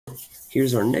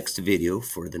Here's our next video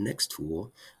for the next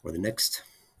tool or the next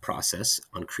process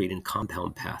on creating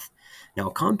compound path. Now,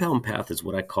 a compound path is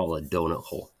what I call a donut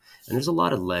hole. And there's a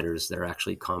lot of letters that are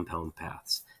actually compound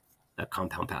paths. A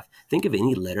compound path. Think of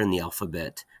any letter in the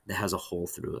alphabet that has a hole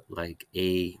through it, like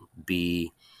A,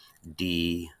 B,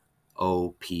 D,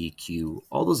 O, P, Q.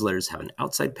 All those letters have an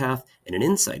outside path and an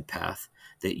inside path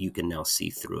that you can now see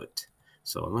through it.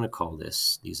 So I'm going to call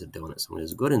these are donuts. I'm going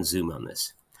to go ahead and zoom on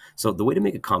this. So the way to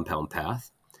make a compound path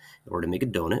or to make a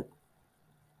donut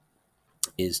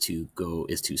is to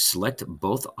select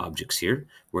both objects here.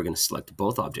 We're going to select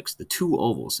both objects, the two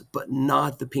ovals, but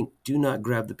not the pink. Do not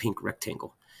grab the pink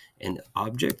rectangle. And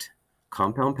object,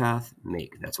 compound path,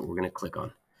 make. That's what we're going to click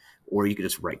on. Or you could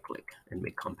just right click and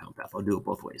make compound path. I'll do it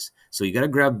both ways. So you got to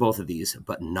grab both of these,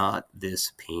 but not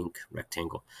this pink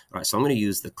rectangle. All right, so I'm going to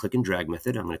use the click and drag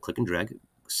method. I'm going to click and drag,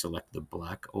 select the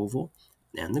black oval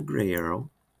and the gray arrow,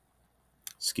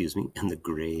 and the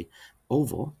gray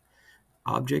oval.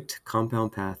 Object,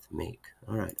 compound path, make.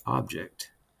 All right,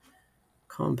 object,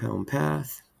 compound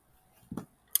path.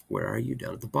 Where are you?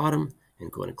 Down at the bottom,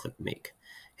 and go ahead and click make.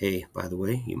 Hey, by the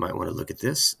way, you might want to look at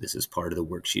this. This is part of the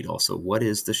worksheet also. What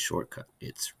is the shortcut?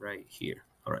 It's right here.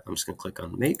 All right, I'm just going to click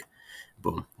on make.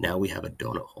 Boom. Now we have a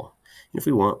donut hole. And if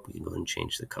we want, we can go ahead and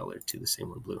change the color to the same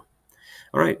one, blue.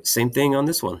 All right, same thing on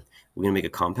this one. We're going to make a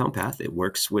compound path. It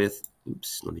works with,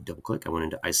 oops, let me double click. I went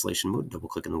into isolation mode, double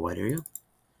click in the white area.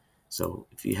 So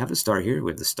if you have a star here,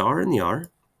 we have the star and the R.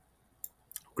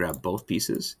 Grab both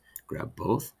pieces, grab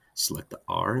both, select the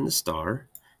R and the star.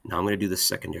 Now I'm going to do the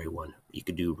secondary one. You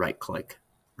could do right click,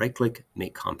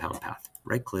 make compound path.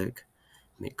 Right click,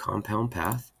 make compound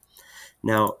path.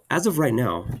 Now, as of right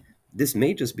now, this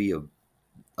may just be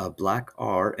a black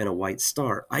R and a white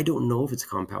star. I don't know if it's a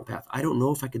compound path. I don't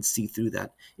know if I could see through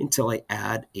that until I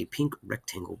add a pink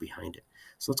rectangle behind it.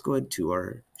 So let's go ahead to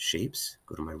our shapes,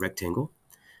 go to my rectangle.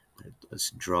 Let's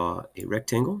draw a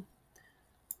rectangle.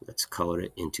 Let's color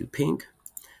it into pink,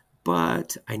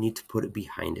 but I need to put it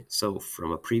behind it. So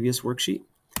from a previous worksheet,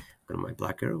 go to my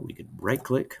black arrow, we could right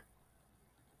click,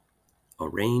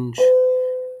 arrange,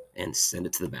 and send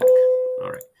it to the back.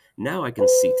 All right, now I can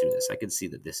see through this. I can see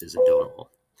that this is a donut hole.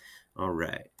 All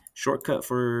right, shortcut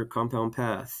for compound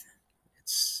path.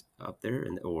 It's up there,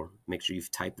 or make sure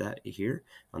you've typed that here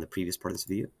on the previous part of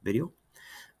this video.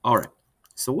 All right,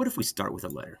 so what if we start with a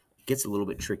letter? It gets a little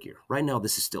bit trickier. Right now,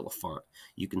 this is still a font.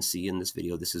 You can see in this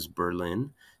video, this is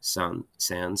Berlin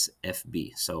Sans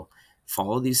FB. So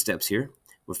follow these steps here.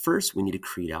 But first, we need to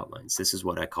create outlines. This is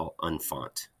what I call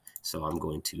unfont. So I'm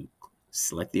going to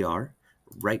select the R,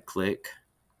 right click,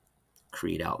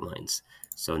 create outlines.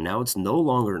 So now it's no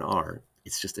longer an R.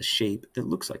 It's just a shape that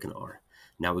looks like an R.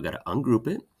 Now we got to ungroup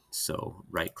it. So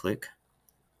right click,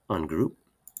 ungroup.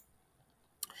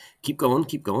 Keep going,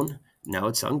 keep going. Now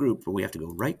it's ungrouped, but we have to go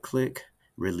right click,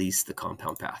 release the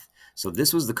compound path. So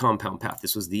this was the compound path.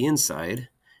 This was the inside,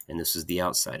 and this is the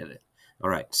outside of it. All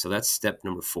right, so that's step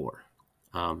number 4.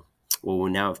 Well, we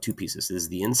now have two pieces. This is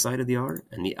the inside of the R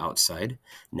and the outside.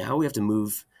 Now we have to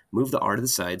move the R to the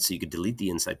side so you could delete the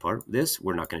inside part. This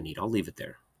we're not going to need. I'll leave it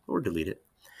there or delete it.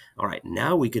 All right,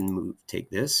 now we can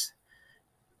take this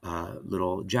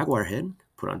little jaguar head,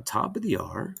 put on top of the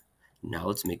R. Now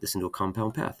let's make this into a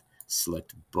compound path.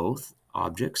 Select both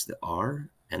objects, the R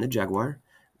and the jaguar,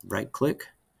 right click,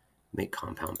 make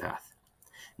compound path.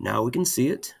 Now we can see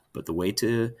it, but the way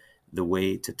to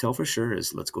tell for sure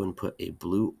is let's go ahead and put a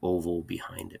blue oval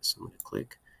behind it. So I'm going to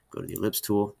click, go to the ellipse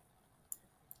tool,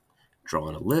 draw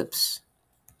an ellipse.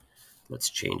 Let's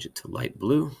change it to light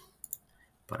blue,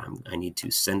 but I need to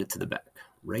send it to the back.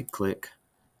 Right click,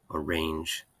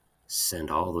 arrange, send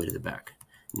all the way to the back.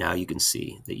 Now you can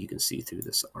see that you can see through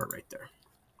this R right there.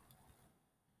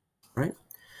 All right,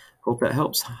 hope that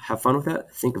helps. Have fun with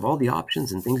that. Think of all the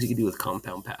options and things you can do with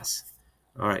compound paths.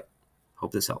 All right,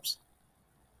 hope this helps.